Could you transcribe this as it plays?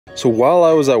So while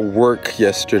I was at work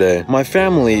yesterday, my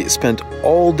family spent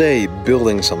all day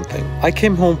building something. I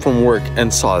came home from work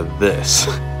and saw this.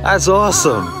 That's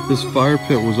awesome. This fire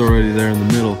pit was already there in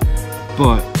the middle,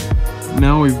 but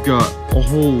now we've got a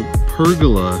whole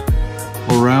pergola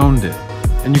around it,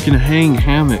 and you can hang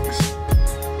hammocks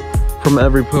from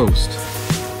every post.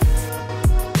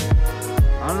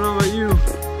 I don't know about you,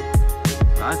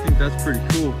 but I think that's pretty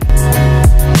cool.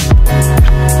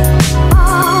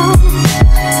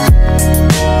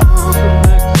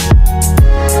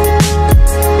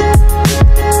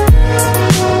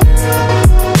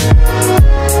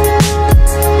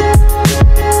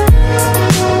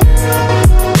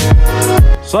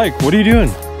 Psych, what are you doing?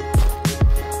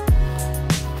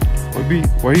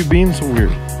 Why are you being so weird?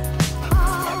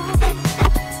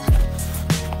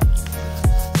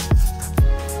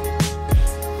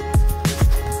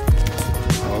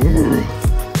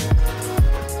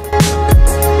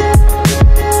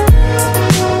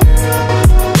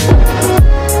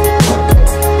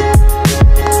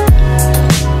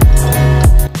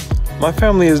 My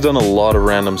family has done a lot of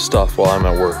random stuff while I'm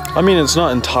at work. I mean, it's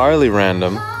not entirely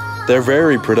random. They're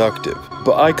very productive.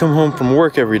 But I come home from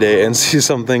work every day and see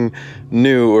something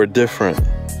new or different.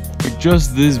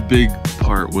 Just this big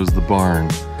part was the barn.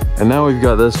 And now we've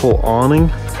got this whole awning.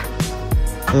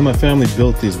 And then my family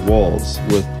built these walls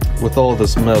with all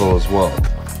this metal as well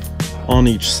on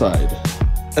each side.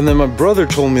 And then my brother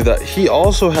told me that he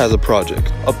also has a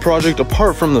project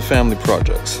apart from the family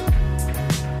projects.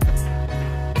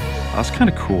 That's kind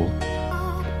of cool.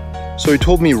 So he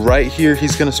told me right here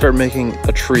he's gonna start making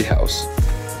a tree house.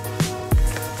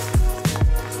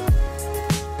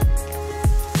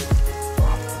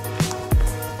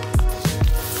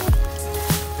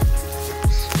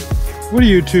 What are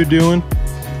you two doing?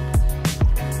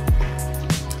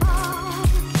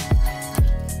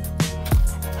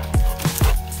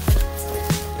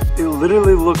 It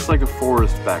literally looks like a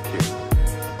forest back here.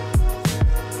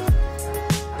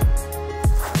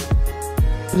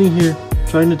 Sitting here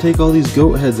trying to take all these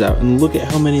goat heads out, and look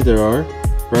at how many there are,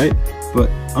 right? But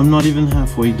I'm not even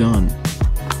halfway done.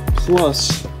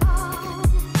 Plus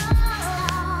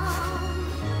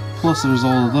there's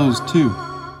all of those too.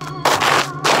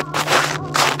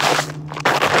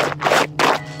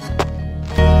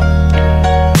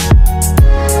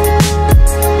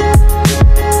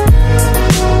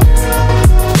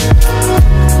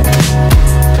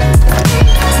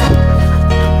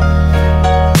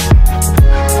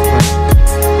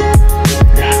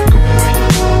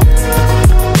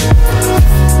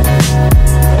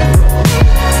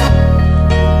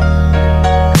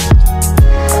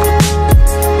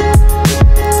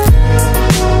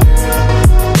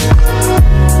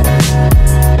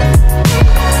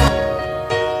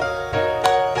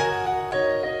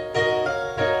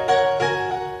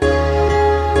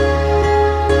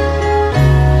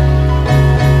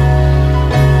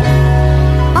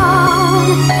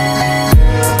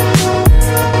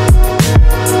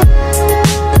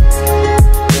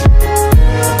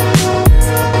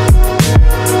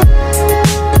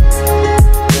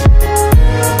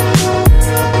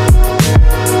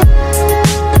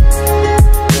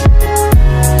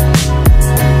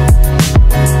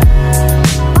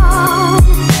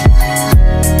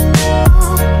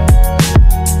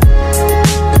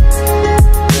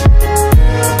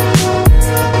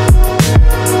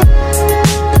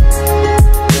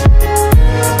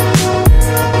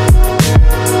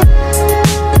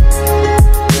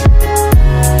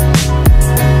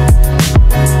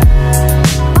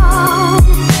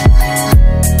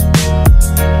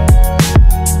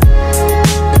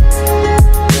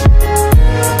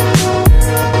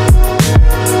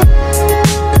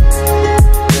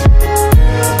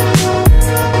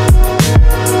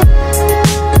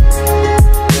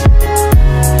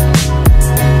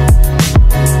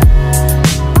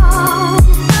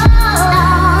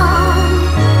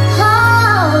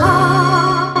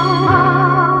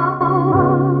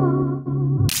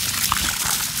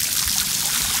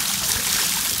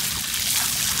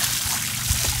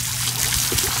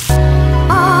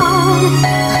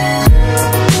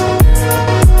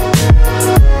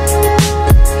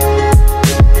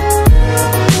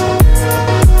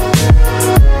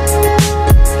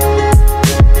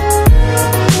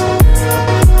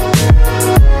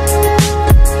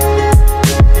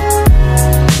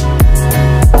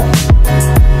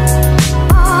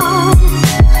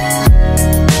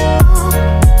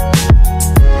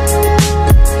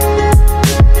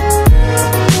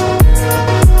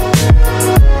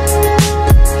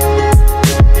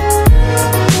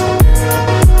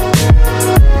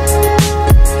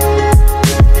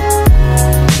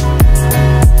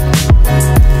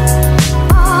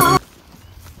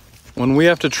 When we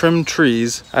have to trim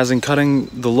trees, as in cutting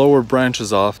the lower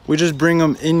branches off, we just bring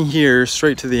them in here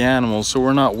straight to the animals so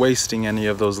we're not wasting any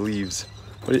of those leaves.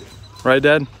 Right,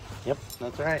 Dad? Yep,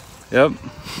 that's right. Yep.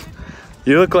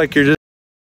 You look like you're just...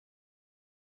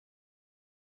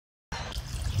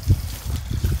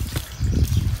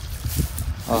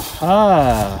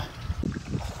 Aha!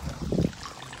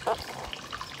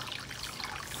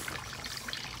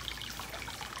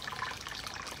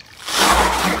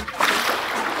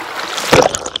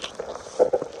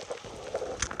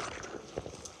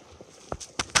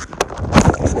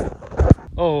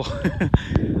 Oh,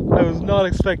 I was not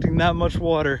expecting that much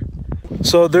water.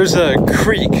 So there's a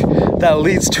creek that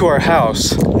leads to our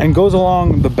house and goes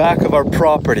along the back of our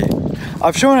property.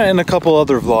 I've shown it in a couple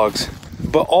other vlogs,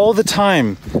 but all the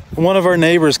time one of our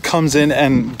neighbors comes in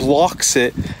and blocks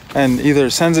it and either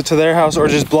sends it to their house or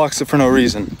just blocks it for no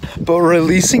reason. But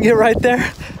releasing it right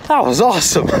there, that was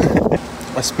awesome.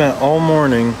 I spent all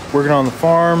morning working on the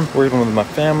farm, working with my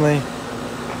family.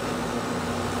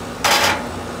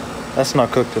 That's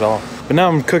not cooked at all. But now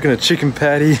I'm cooking a chicken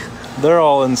patty. They're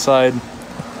all inside.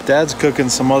 Dad's cooking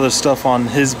some other stuff on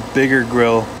his bigger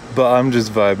grill, but I'm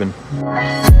just vibing.